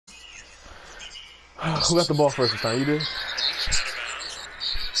Who got the ball first this time? You did?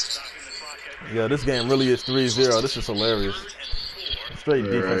 Yeah, this game really is 3-0. This is hilarious. Straight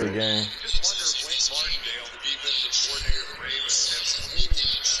defensive game.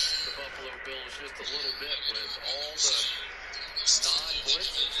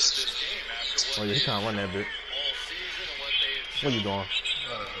 Oh yeah, he can't run that bit. What are you doing?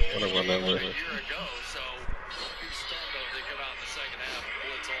 I don't run that way.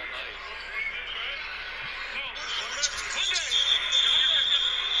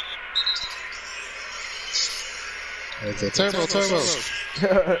 It's a turbo.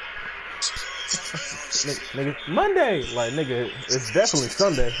 Nigga, Monday! Like, nigga, it's definitely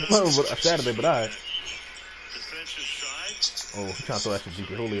Sunday. Saturday, but alright. Oh, he trying to throw that shit to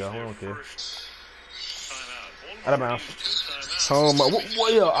Julio. I don't care. Out of bounds. Oh my,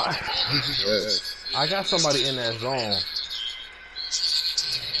 what, yo, I got somebody in that zone.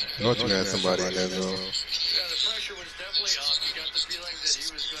 Don't you got somebody in that zone? Yeah, the pressure was definitely up. You got the feeling that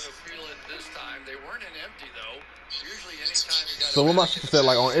he was going to feel it this time. They weren't in empty, though. Usually anytime you got. So what my sister said,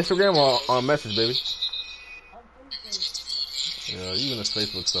 like on Instagram or on message, baby? Yeah, you in this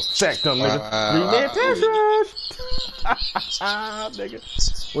Facebook stuff. Sack them, nigga. 3-man pass rush. Nigga.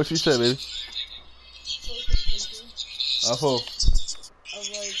 What she said, baby? Oh.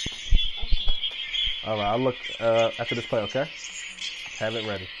 Alright, I'll look after this play, okay? Have it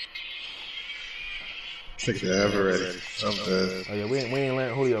ready. Have it ready. I'm dead. Oh yeah, we ain't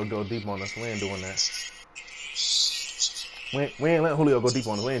letting Julio go deep on us. We ain't doing that. We ain't letting Julio go deep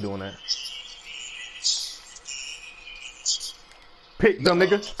on us. We ain't doing that. Pick them,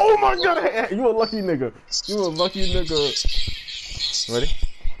 nigga. Oh my god, you a lucky nigga. You a lucky nigga. Ready?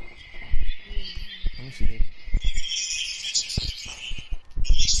 Let me see.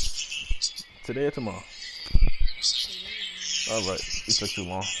 Today or tomorrow? Alright, it took too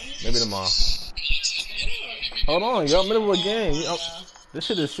long. Maybe tomorrow. Hold on, y'all, middle of a game. This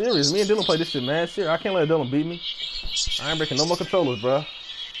shit is serious. Me and Dylan play this shit mad serious. I can't let Dylan beat me. I ain't breaking no more controllers, bro.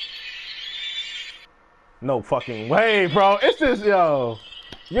 No fucking way, bro. It's just, yo.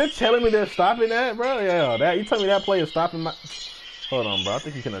 You're telling me they're stopping that, bro? Yeah, that you telling me that play is stopping my. Hold on, bro. I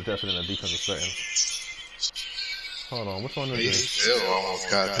think you can adjust it in the defensive settings. Hold on, which one is this? Still almost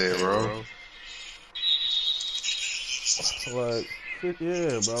got there, bro. Like, shit,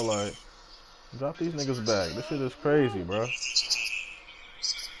 yeah, bro. Like, drop these niggas back. This shit is crazy, bro.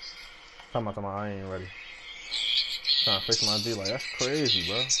 Come on, I ain't ready. Trying to fix my D, like, that's crazy,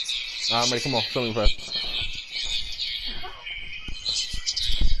 bro. Alright, mate, come on, show me fast.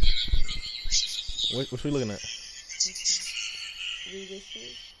 What you looking at? Let me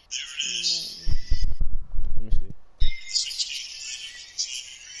see.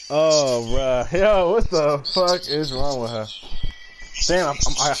 Oh, bruh. Yo, what the fuck is wrong with her? Damn, I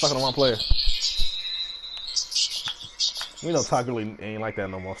got stuck on the wrong player. We know Todd really ain't like that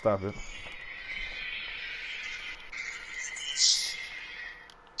no more. Stop it.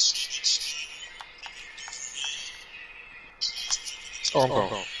 Oh, I'm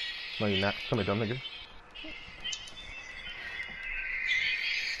going. No, you're not. Come here, dumb nigga.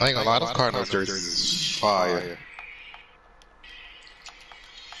 I ain't gonna lie, those Cardinals jerseys is fire.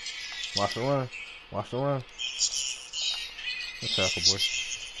 Watch the run. Watch the run. Good tackle, boy.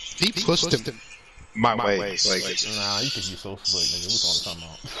 He pushed him my way. Like, nah, you think you so slick, nigga. What's all the time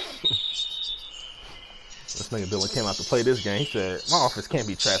about? This nigga Dylan came out to play this game. He said, my offense can't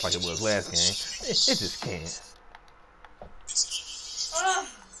be trash like it was last game. It just can't.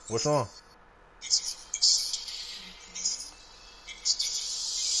 What's wrong?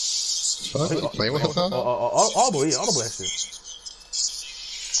 you playing with him now? Audible that shit.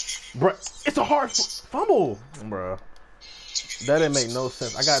 Bruh, it's a hard fumble, bruh. That didn't make no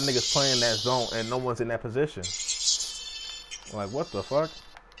sense. I got niggas playing that zone and no one's in that position. Like, what the fuck?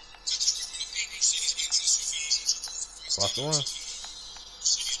 Watch the run.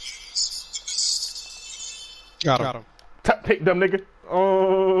 Got him. Pick them, nigga.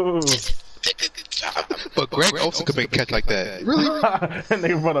 Oh. But Greg also could make a catch like that. Really? That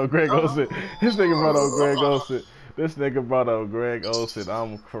nigga brought up Greg Olsen. This nigga brought up Greg Olsen. This nigga brought up Greg Olsen.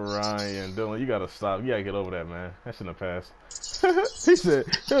 I'm crying. Dylan, you gotta stop. You gotta get over that, man. That shouldn't have passed. He said,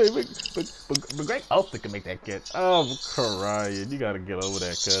 hey, but Greg Olsen can make that catch. I'm crying. You gotta get over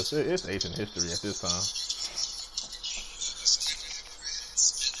that, cuz it's ancient history at this time.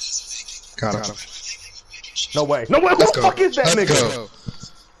 Got him. No way. No way. Who the fuck is that nigga? Go.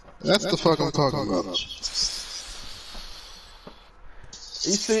 That's the fuck I'm talking about.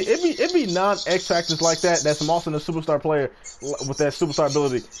 You see, it be non-X factors like that. That's Moss and a superstar player with that superstar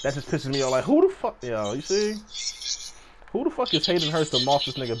ability. That just pisses me off. Like, who the fuck, yo? You see, who the fuck is Hayden Hurst to Moss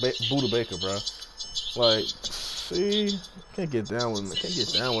this nigga Buda Baker, bro? Like, see, can't get down with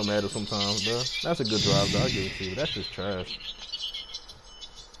Madden sometimes, bro. That's a good drive, though. I'll give it to you. That's just trash.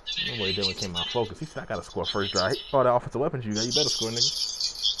 No way Dylan came out focused. He said, I gotta score first drive. All the offensive weapons you got, you better score, nigga.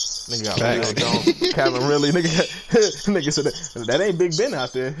 Nigga got Julio Jones, Calvin Ridley. Nigga said that ain't Big Ben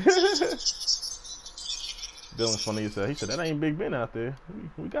out there. Dylan's funny as hell. He said that ain't Big Ben out there.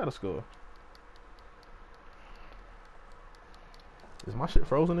 We gotta score. Is my shit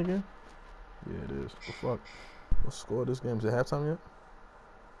frozen again? Yeah, it is. What the fuck? Let's score this game. Is it halftime yet?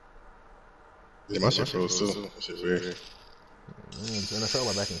 Yeah, my shit frozen too. That shit weird. This NFL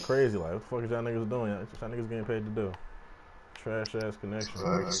like acting crazy. Like, what the fuck is y'all niggas doing? What y'all niggas getting paid to do? Trash ass connection.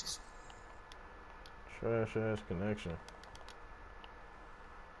 Trash ass connection.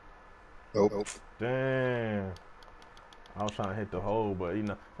 Nope. Damn. I was trying to hit the hole, but you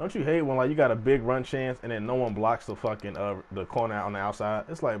know, don't you hate when like you got a big run chance and then no one blocks the fucking the corner on the outside?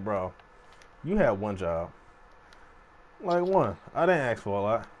 It's like, bro, you had one job. Like one. I didn't ask for a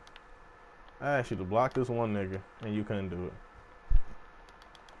lot. I asked you to block this one nigga and you couldn't do it.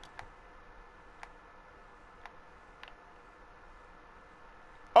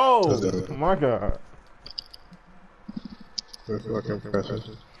 Oh my god.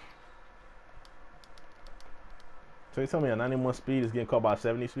 So you tell me a 91 speed is getting caught by a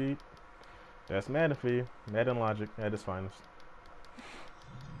 70 speed? That's Madden for you. Madden logic at its finest.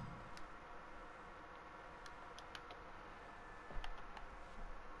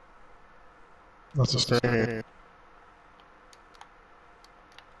 That's a screen.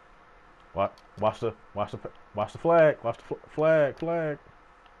 What? Watch the flag. Watch the flag.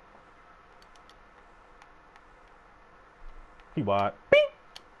 He wide. Beep.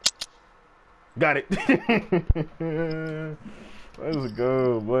 Got it. Let's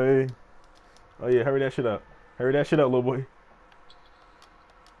go, boy. Oh yeah, hurry that shit up. Hurry that shit up, little boy.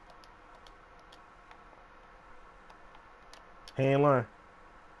 Hand line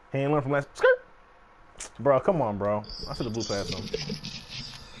from last skirt. Bro, come on, bro. I should have blew past him.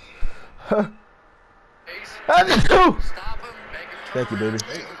 I just do. Thank you, baby. That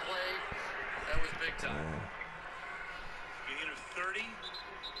was big time.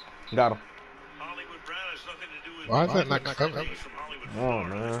 Got him. Why is that not covered? Come on,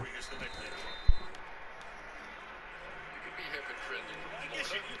 man.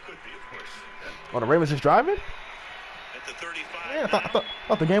 Oh, the Ravens just driving? Yeah, I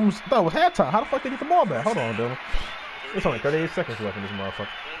thought the game was it was halftime. How the fuck they get the ball back? Hold on, Dylan. It's only 38 seconds left in this motherfucker.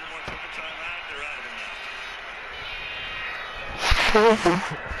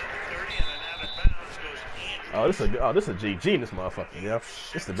 Oh, this is a GG in this motherfucker, yo.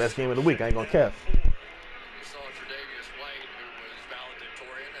 This is the best game of the week. I ain't gonna cap.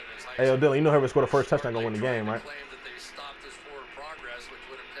 Hey, yo, Dylan, you know whoever scored the first touchdown gonna win the game, right?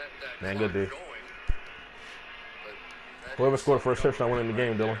 Man, good dude. Whoever scored the first touchdown winning the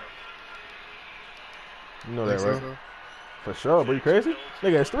game, Dylan. You know that, right? For sure, but you crazy?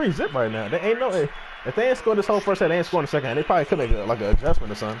 Nigga, it's 3-zip right now. They ain't no. If they ain't scored this whole first half, they ain't scoring the second half. They probably could make like an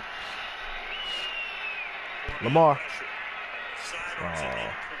adjustment or something. Lamar.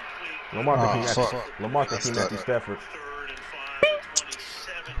 Oh. Lamar thinks he Matthew Stafford.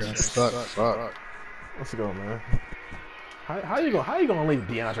 Fuck. Let's go, man. How you gonna leave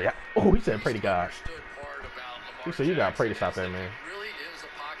DeAndre? Oh, he said pray to God. He said you gotta pray to stop that man. Really is a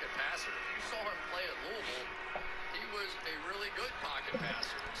pocket passer. You saw him play at Louisville. He was a really good pocket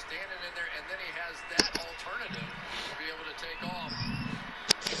passer, standing in there, and then he has that alternative to be able to take off.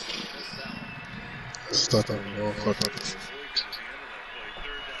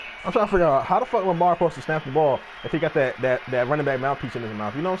 I'm trying to figure out how the fuck Lamar supposed to snap the ball if he got that running back mouthpiece in his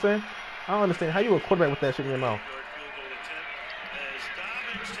mouth. You know what I'm saying? I don't understand how you a quarterback with that shit in your mouth.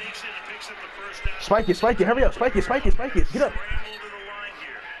 Spike it, hurry up, spike it, get up.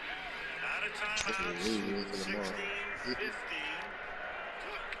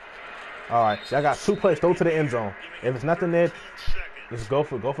 All right, y'all got 2 plays, throw to the end zone. If it's nothing there, just go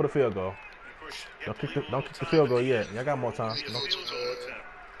for the field goal. Don't kick the field goal yet. Y'all got more time.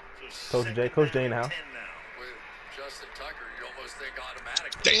 Coach Jay in the house. Justin Tucker, you almost think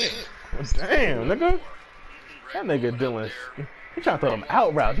automatically. Damn, nigga. That nigga Dylan. He trying to throw them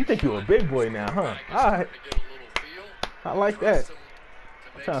out routes. You think you a big boy now, huh? All right. I like that.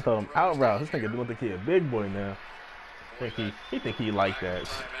 I'm trying to throw them out routes. This nigga Dylan think he a big boy now. He think he like that.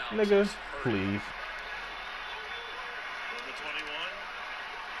 Nigga, please.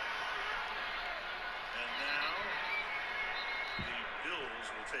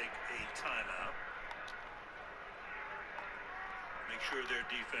 Their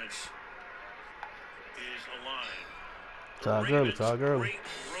defense is aligned. Todd Gurley. Great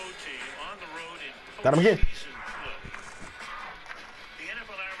road team on the road in Got him again. postseason flip. The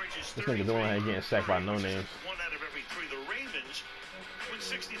NFL average is This nigga doing ain't getting sacked by no which is names. 1 out of every 3. The Ravens win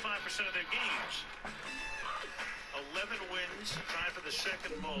 65% of their games. 11 wins, tied for the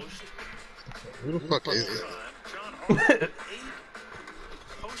second most. Who the fuck is it? John Harbaugh, 8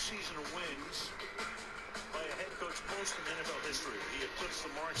 postseason wins by a head coach most in NFL history. He eclipsed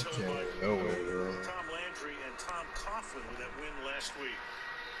the marks held by Tom Landry and Tom Coughlin with that win last week.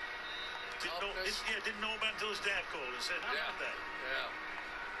 Didn't know about it until his dad called and said, how about that? Yeah.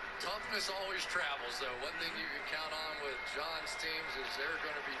 Toughness always travels, though. One thing you can count on with John's teams is they're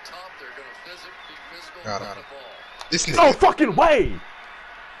going to be tough. They're going to be physical on the ball. This No fucking way!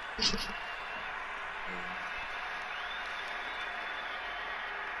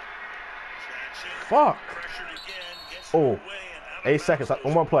 Fuck. Oh, 8 seconds.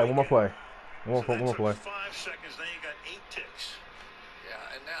 One more play. One more play. One more play. 5 seconds. Then you got 8 ticks.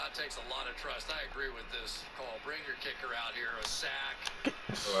 Yeah, and now it takes a lot of trust. I agree with this call. Bring your kicker out here. A sack.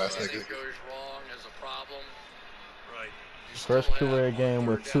 Anything goes wrong is a problem. Right. First career game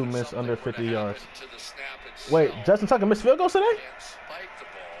with 2 missed under 50 yards. Wait, Justin Tucker missed field goals today?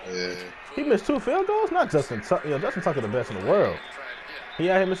 Yeah. He missed 2 field goals? Not Justin Tucker. Yo, Justin Tucker the best in the world. He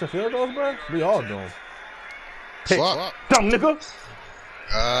out here missing field goals, bro? We all do him. Fuck. Dumb nigga.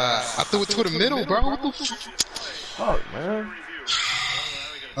 I threw it to the middle, bro. What the fuck, man?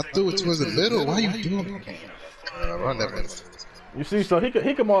 I threw it towards the middle. Why you doing that? Run that man. You see, so he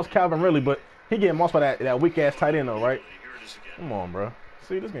could moss Calvin Ridley, but he getting mossed by that weak ass tight end though, right? Come on, bro.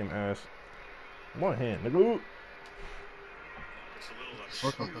 See, this game ass. One hand, nigga.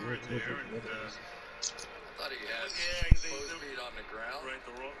 Fuck up the right there. I thought he had both feet on the ground. Right,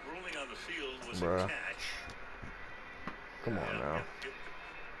 the ruling on the field was Bruh. a catch. Come on now.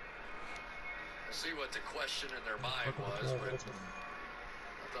 We'll see what the question in their mind was, but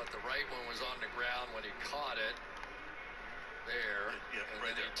I thought the right one was on the ground when he caught it. There, and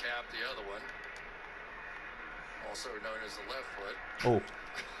then he tapped the other one, also known as the left foot. Oh,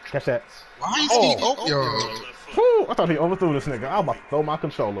 catch that. Why is he? Oh, yo. Whew, I thought he overthrew this nigga. I was about to throw my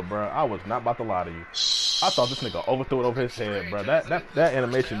controller, bro. I was not about to lie to you. I thought this nigga overthrew it over his head, bro. That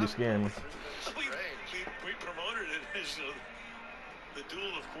animation be scaring me. We promoted it as the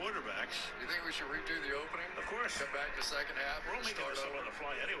duel of quarterbacks. You think we should redo the opening? Of course. Come back to second half. We're only going to start on the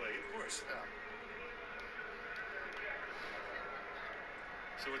fly anyway, of course. Yeah.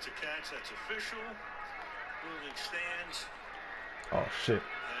 So it's a catch, that's official. Ruling stands. Oh shit. And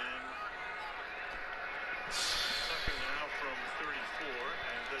Tucker now from 34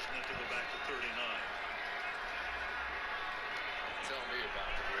 and doesn't have to go back to 39. Tell me about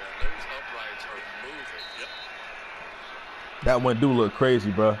it, man. Those uprights are moving. Yep. That one do look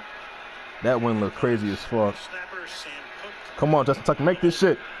crazy, bro. That one look crazy as fuck. Snapper, Sam Cook. Come on, Justin Tucker, make this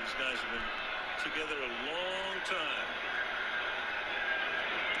shit. These guys have been together a long time.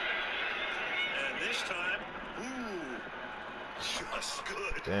 And this time, just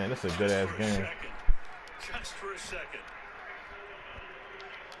good. Damn, this is a good ass game. Just for a second.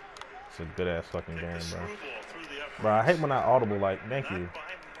 It's a good ass fucking game, bro. Screwball through the upper. Bro, I hate when I audible like, thank you. Not by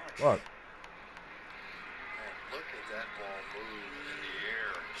much. Fuck. Man, look at that ball move in the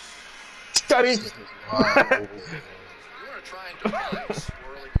air. Scotty! You want to try and define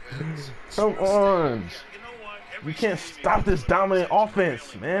swirling winds. Come on. You know what? You can't stop this dominant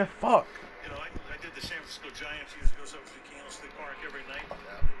offense, man. Fuck. You know, I did the San Francisco Giants years ago, so I was at Candlestick Park every night.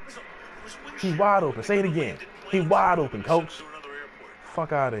 He wide open. Say it again. He wide open, coach. To another airport.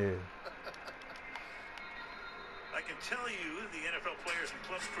 Fuck out of here. I can tell you the NFL players and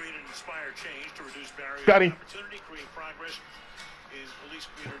clubs create and inspire change to reduce barriers Got him. to opportunity, create progress in police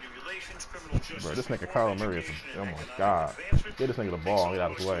community relations, criminal justice. Bro, this nigga reform, Kyler Murray is, education, oh and my economic god. advancement. Get this nigga the ball and get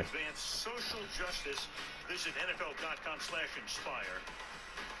out of his way. To advance social justice, visit NFL.com/inspire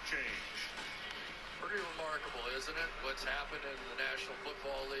change. Pretty remarkable, isn't it? What's happened in the National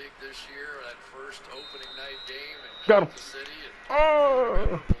Football League this year? That first opening night game in Got him. Kansas City. And Oh!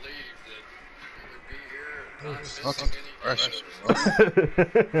 never believed that we would be here not missing any Pressure.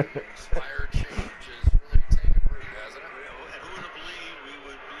 Inspired change has really taken root, hasn't it? And who would have believed we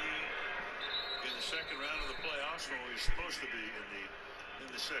would be in the second round of the playoffs when we were supposed to be in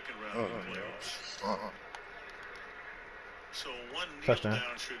the second round of the playoffs? So one kneel Touchdown.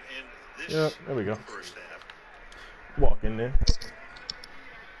 down should end this There we go. first half. Walk in there.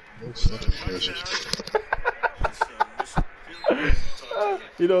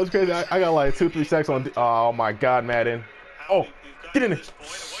 You know, it's crazy. I got like 2-3 sacks on. Oh my god, Madden. Oh, get in there. It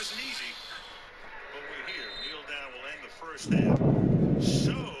wasn't easy, but we're here. Kneel down will end the first half.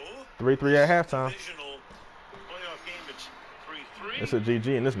 So 3-3 at halftime. divisional playoff game, it's 3-3. It's a GG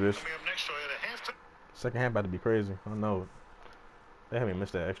in this bitch. Coming up next, so at a halftime. Second half about to be crazy. I know it. They haven't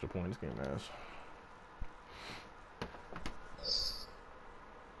missed that extra point. This game ass.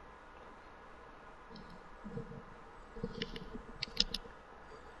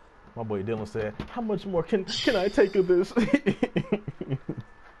 My boy Dylan said, "How much more can I take of this?"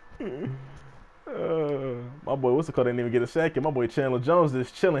 My boy, what's it called? Didn't even get a sack yet. My boy Chandler Jones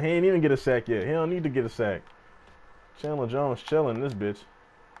is chilling. He ain't even get a sack yet. He don't need to get a sack. Chandler Jones chilling this bitch.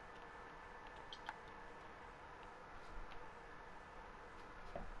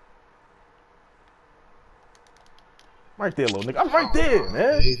 Right there, little nigga. I'm right there,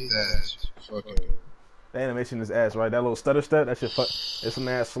 man. I hate that. Fucking. The animation is ass, right? That little stutter step, that shit fuck. It's some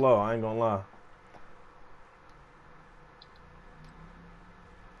ass slow. I ain't gonna lie.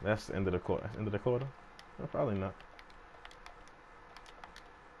 That's the end of the quarter. End of the quarter? No, probably not.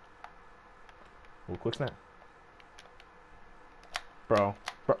 Oh, quick snap. Bro.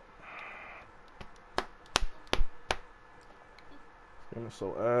 Game is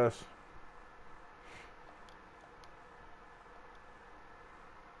so ass.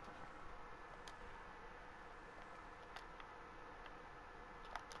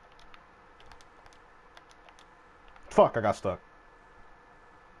 Fuck, I got stuck.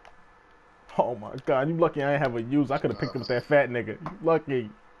 Oh my god, you lucky I ain't have a use. I could have picked up that fat nigga. You lucky.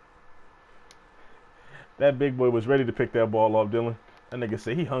 That big boy was ready to pick that ball off, Dylan. That nigga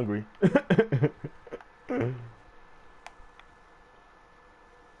said he hungry.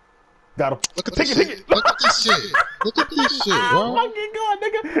 Got him. Look at this shit. Look at this shit. Look at this shit, bro. Fucking god,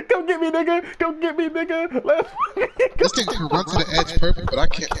 nigga. Come get me, nigga. Come get me, nigga. Let's This thing can run to the edge perfect, but I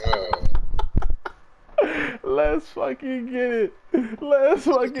can't. Let's fucking get it. Let's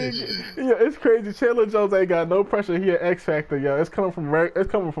fucking get it. Yeah, it's crazy. Chandler Jones ain't got no pressure here. X Factor, yo. It's coming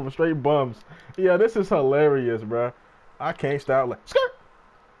from straight bums. Yeah, this is hilarious, bro. I can't stop. Like skirt,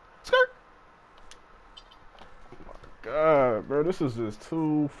 skirt. Oh my god, bro. This is just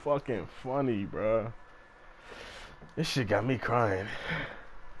too fucking funny, bro. This shit got me crying.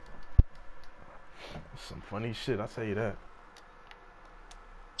 Some funny shit. I'll tell you that.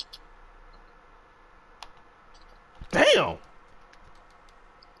 Damn!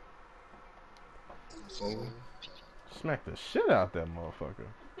 Smack the shit out that motherfucker.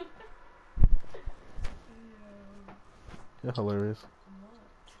 You're hilarious.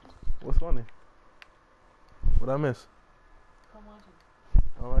 What's funny? What'd I miss?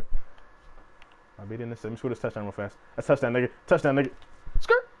 Alright. I beat in this. Let me score this touchdown real fast. That's touchdown, nigga. Touchdown, nigga.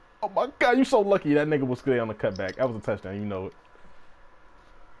 Skirt! Oh my god, you so lucky that nigga was good on the cutback. That was a touchdown, you know it.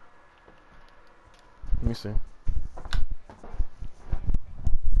 Let me see.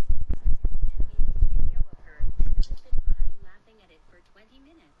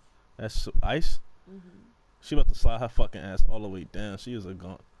 That's Ice? She about to slide her fucking ass all the way down. She is a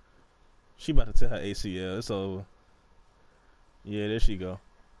gaunt. She about to tear her ACL. It's over. Yeah, there she go.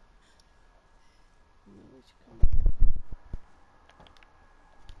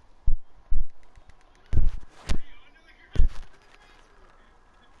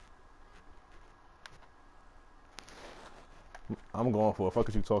 I'm going for it. Fuck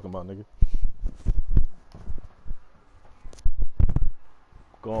what you talking about, nigga.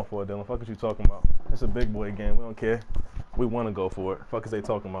 Going for it, Dylan. Fuck what you talking about. It's a big boy game. We don't care. We want to go for it. Fuck is they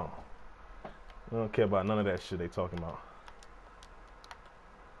talking about? We don't care about none of that shit they talking about.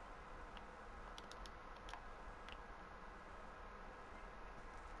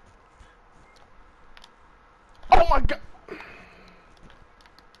 Oh my god!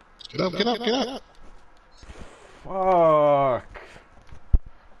 Get up, get up, get up. Fuck.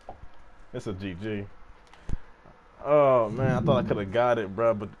 It's a GG. Oh man, I thought I could have got it,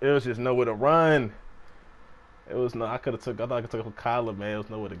 bro, but it was just nowhere to run. It was no. I thought I could take a collar, man. It was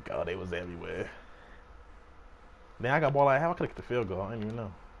nowhere to go. They was everywhere. Then I got ball like how I could have get the field goal. I didn't even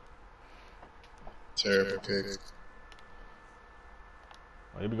know. Terrible pick.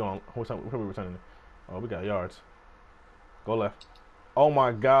 Oh, here we going. Where we returning? Oh, we got yards. Go left. Oh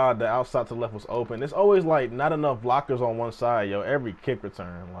my god, the outside to the left was open. There's always like not enough blockers on one side, yo. Every kick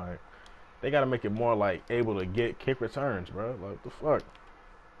return, like they gotta make it more like able to get kick returns, bro. Like what the fuck?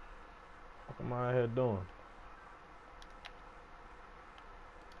 What am I out here doing?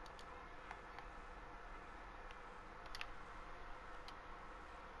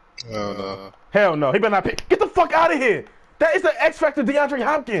 Oh no. Hell no, he better not pick. Get the fuck out of here! That is the X Factor DeAndre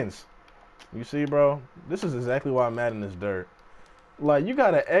Hopkins. You see, bro? This is exactly why I'm mad in this dirt. Like, you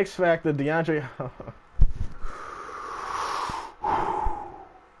got an X Factor DeAndre. I'm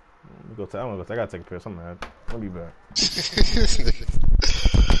gonna go. I gotta take a piss. I'm mad. I'll be back.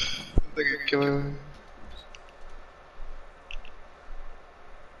 Killing me.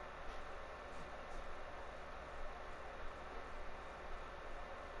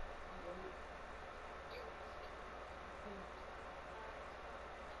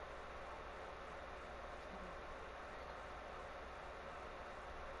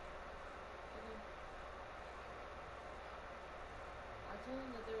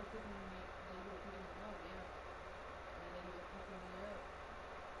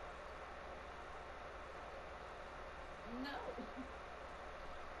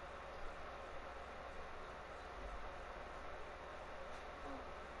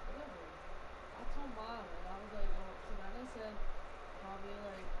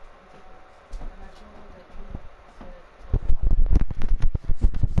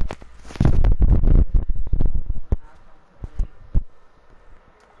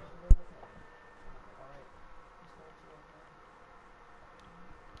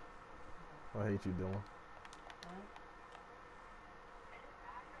 at you, Dylan.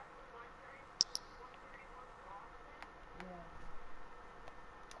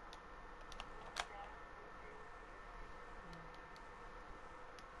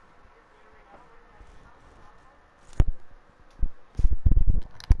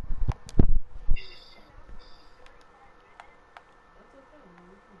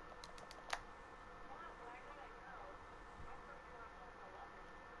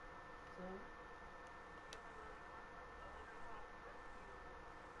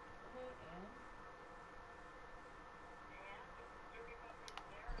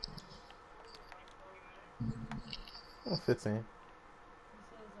 Oh, 15.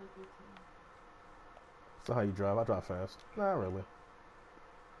 So how you drive? I drive fast. Not really.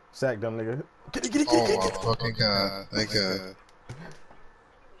 Sack, dumb nigga. Oh my fucking god. Thank God.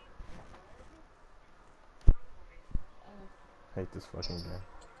 Hate this fucking game.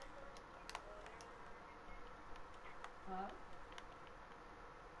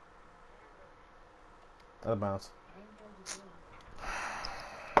 Out of bounds.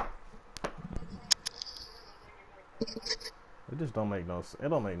 It just don't make no sense. It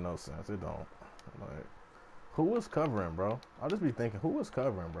don't make no sense. It don't. Like, who was covering, bro? I'll just be thinking, who was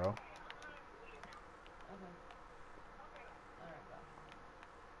covering, bro?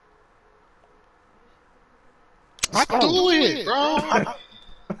 I do it, bro. I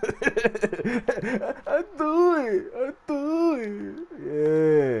do it. I do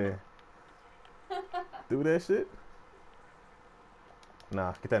it. Yeah. Do that shit?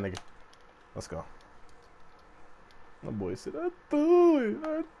 Nah, get that nigga. Let's go. My boy said, I do it.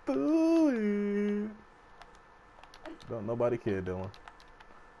 I do it. Don't nobody care, Dylan.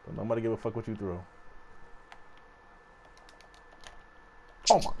 Don't nobody give a fuck what you throw.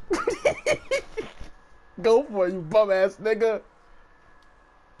 Oh my. Go for it, you bum ass nigga.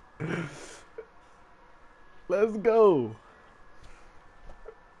 Let's go.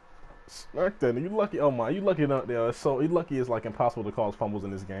 Smack that nigga. You lucky. Oh my, you lucky not there. So you lucky it's like impossible to cause fumbles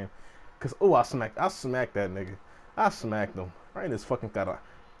in this game. Cause oh, I smacked that nigga. I smacked him right in his fucking got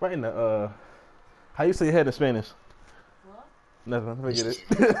right in the how you say your head in Spanish? What? Nothing. Forget it.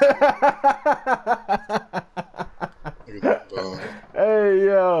 Hey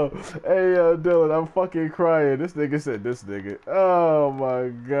yo, Dylan, I'm fucking crying. This nigga said this nigga. Oh my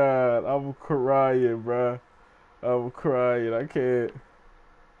god, I'm crying, bruh. I'm crying. I can't.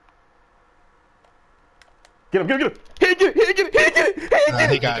 Get him, get him, get him.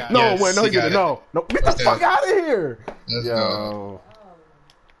 He got it. No, wait, no, he didn't. No. Get the fuck out of here. Yo.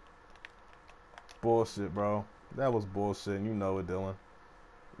 Bullshit, bro. That was bullshit. And you know it, Dylan.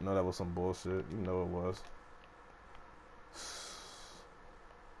 You know that was some bullshit. You know it was.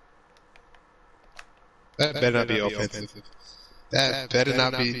 That better not be offensive. That better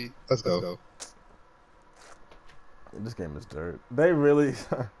not be. Let's go. This game is dirt. They really,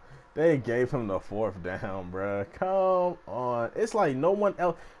 they gave him the 4th down, bruh. Come on. It's like no one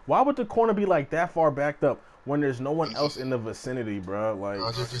else. Why would the corner be like that far backed up when there's no one else in the vicinity, bruh? Like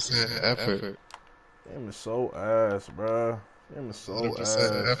 100% effort. Game is so ass, bruh. Game is so ass.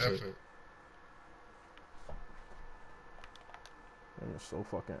 Effort. Game is so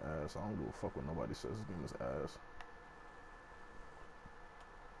fucking ass. I don't give a fuck what nobody says. This game is ass.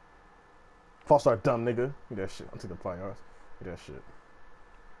 False start, dumb nigga. Get that shit. I'm taking 5 yards. Get that shit.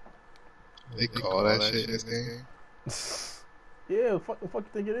 They call that shit in this game? Yeah, fuck you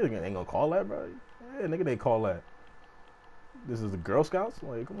think it is? They ain't gonna call that, bro. Yeah, nigga, they call that. This is the Girl Scouts?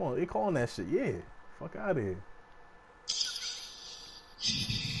 Like, come on, they calling that shit. Yeah. Fuck out of here.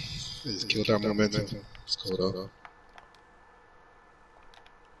 They just killed our momentum. It's cool though.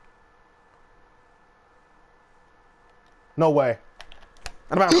 No way.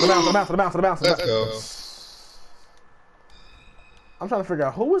 Out of bounds. Let's go. I'm trying to figure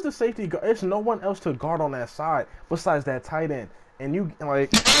out who was the safety guard. There's no one else to guard on that side besides that tight end. And you,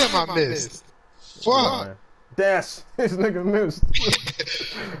 like... Damn, I missed. Fuck. Dash. This nigga missed.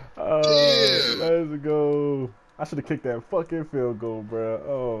 Let's go. I should have kicked that fucking field goal, bro.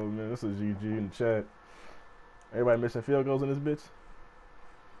 Oh, man. This is GG in the chat. Everybody missing field goals in this bitch?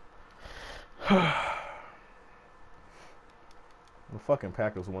 The fucking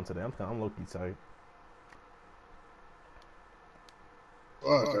Packers won today. I'm low-key tight.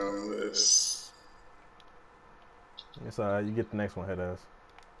 Fuck on this. It's alright. You get the next one, head ass.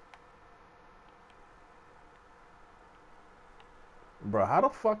 Bro, how the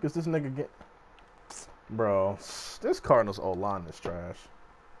fuck is this nigga get... Bro, this Cardinals O-line is trash.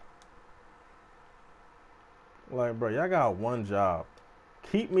 Like, bro, y'all got one job.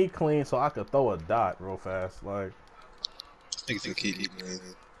 Keep me clean so I could throw a dot real fast. Like... Niggas can keep me clean.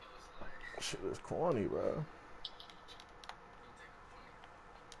 Shit is corny, bro.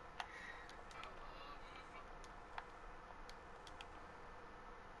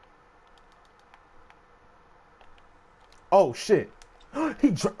 Oh shit.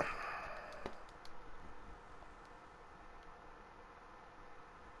 He dropped.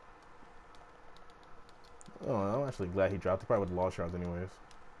 Oh, I'm actually glad he dropped. He probably would have lost yards anyways.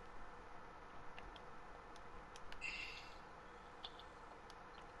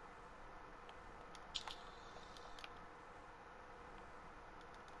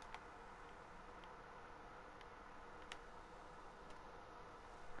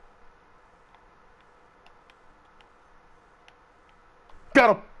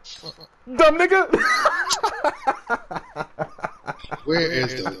 Got him! Dumb nigga! Where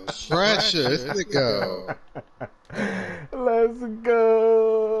is the pressure? This nigga. Let's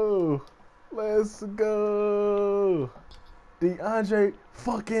go! Let's go! DeAndre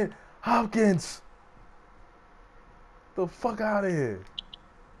fucking Hopkins! The fuck out of here!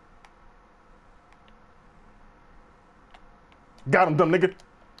 Got him, dumb nigga!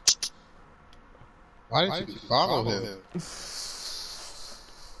 Why did you follow him?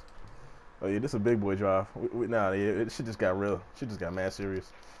 Oh yeah, this is a big boy drive. Nah, yeah, shit just got real. Shit just got mad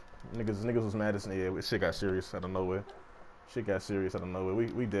serious. Niggas was mad as yeah. Shit got serious out of nowhere. Shit got serious out of nowhere.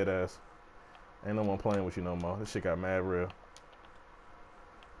 We dead ass. Ain't no one playing with you no more. This shit got mad real.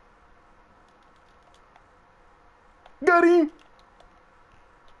 Got him.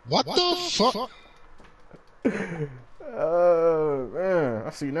 What the fuck? Man,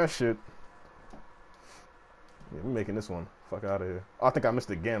 I seen that shit. Yeah, we making this one. Fuck out of here. Oh, I think I missed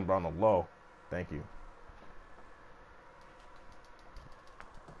it again, bro, on the low. Thank you.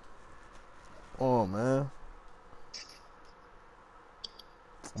 Oh, man.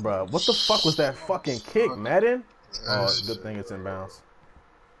 Bro, what the fuck was that fucking kick, Madden? Oh, it's a good thing it's in bounds.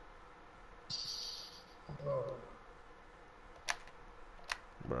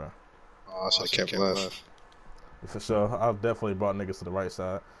 Bro. Oh, I should have kept left. For sure. I definitely brought niggas to the right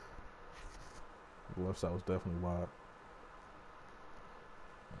side. The left side was definitely wide.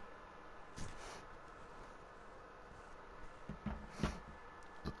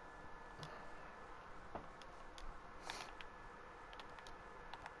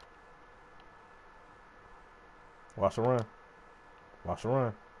 Watch the run. Watch the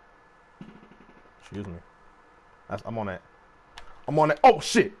run. Excuse me. I'm on that. I'm on that. Oh,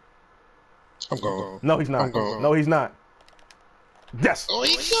 shit. I'm going. No, he's not. No, he's not. Yes. Oh,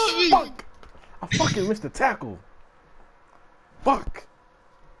 he got me. Fuck. I fucking missed the tackle. Fuck.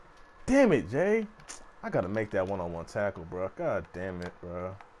 Damn it, Jay. I gotta make that one-on-one tackle, bro. God damn it,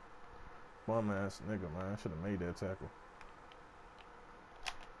 bro. Bum ass nigga, man. I should have made that tackle.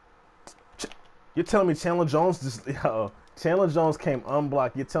 You're telling me Chandler Jones Chandler Jones came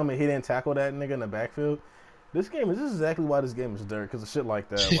unblocked. You're telling me he didn't tackle that nigga in the backfield? This is exactly why this game is dirt, because of shit like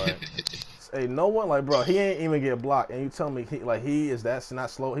that. Like, hey, no one, like, bro, he ain't even get blocked, and you tell me he is that not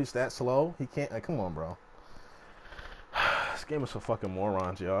slow? He's that slow? He can't. Like, come on, bro. This game is for fucking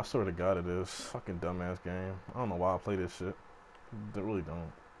morons, y'all. I swear to God, it is. Fucking dumbass game. I don't know why I play this shit. I really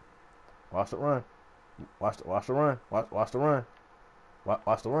don't. Watch the run. Watch the run. Watch the run.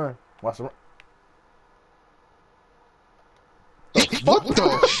 Watch the run. Watch the run. What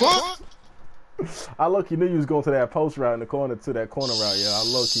the fuck? I low-key knew you was going to that post route in the corner to that corner route, yeah. I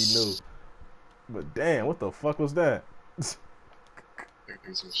low-key knew. But damn, what the fuck was that? Some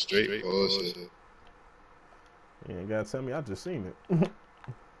straight bullshit. You ain't gotta tell me, I just seen it.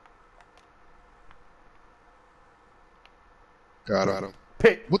 Got him.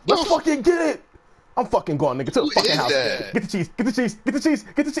 Pick. Let's fucking get it. I'm fucking going, nigga, to the fucking house. That? Get the cheese. Get the cheese. Get the cheese.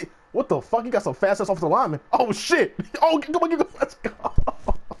 Get the cheese. What the fuck? You got some fast ass offensive lineman. Oh shit. Oh, come on, let's go.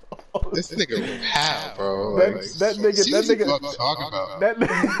 This nigga how, bro? That nigga talking about. That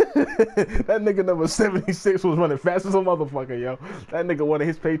nigga number 76 was running fast as a motherfucker, yo. That nigga wanted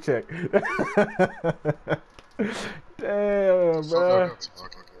his paycheck. Damn, bro.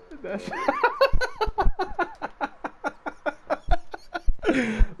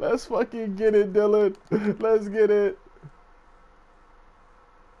 Let's fucking get it, Dylan. Let's get it.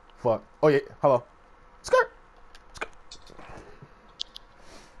 Fuck. Oh yeah. Hello. Skirt.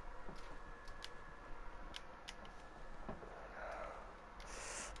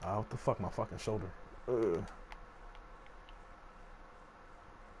 What the fuck? My fucking shoulder.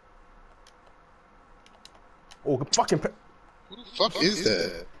 Oh, fucking. Who the fuck is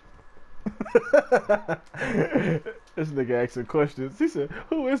that? This nigga asking questions. He said,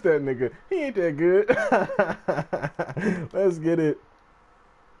 "Who is that nigga? He ain't that good." Let's get it.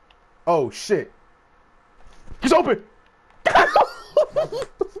 Oh shit. He's open.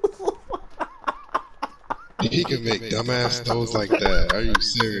 He can make dumbass throws like that. Are you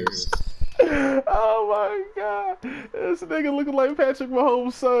serious? Oh my god. This nigga looking like Patrick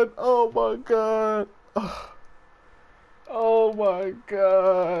Mahomes' son. Oh my god. Oh my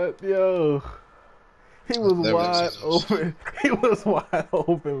god. Yo. He was wide open. He was wide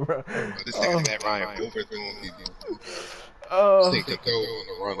open, bro. This nigga that Ryan Boofer throwing people. Take the throw on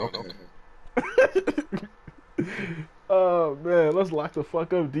the run. Okay. Oh man, let's lock the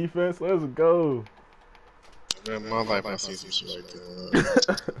fuck up defense. Let's go. Man, my life I seen some shit like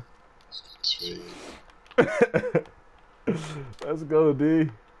that. Let's go, D.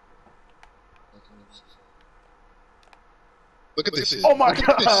 Look at this shit. Oh my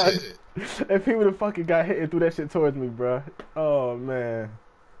god! If he would have fucking got hit and threw that shit towards me, bro. Oh man.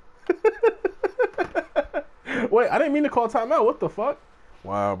 Wait, I didn't mean to call timeout. What the fuck?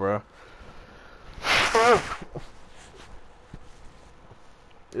 Wow, bro.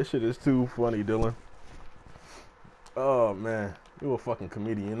 This shit is too funny, Dylan. Oh man, you a fucking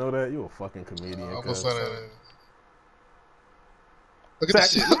comedian. You know that? You a fucking comedian. All of a sudden, look at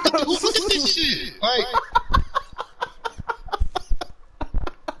this shit. Look at this shit. Like.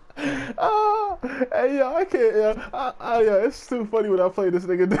 Hey yo, I can't. Yo, it's too funny when I play this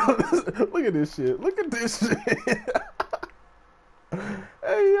nigga down. Look at this shit. Look at this shit.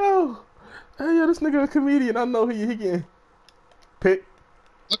 Hey yo, this nigga a comedian. I know he can pick.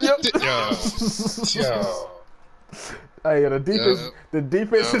 Look at this. Yo. Hey, the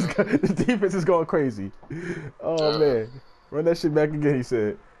defense is going crazy. Oh man, run that shit back again. He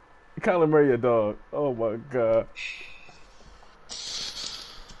said, "Kyler Murray a dog." Oh my god.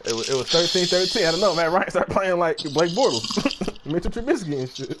 It was 13-13. I don't know, man. Ryan started playing like Blake Bortles, Mitchell Trubisky and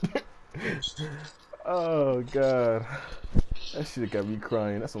shit. Oh god, that shit got me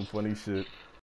crying. That's some funny shit.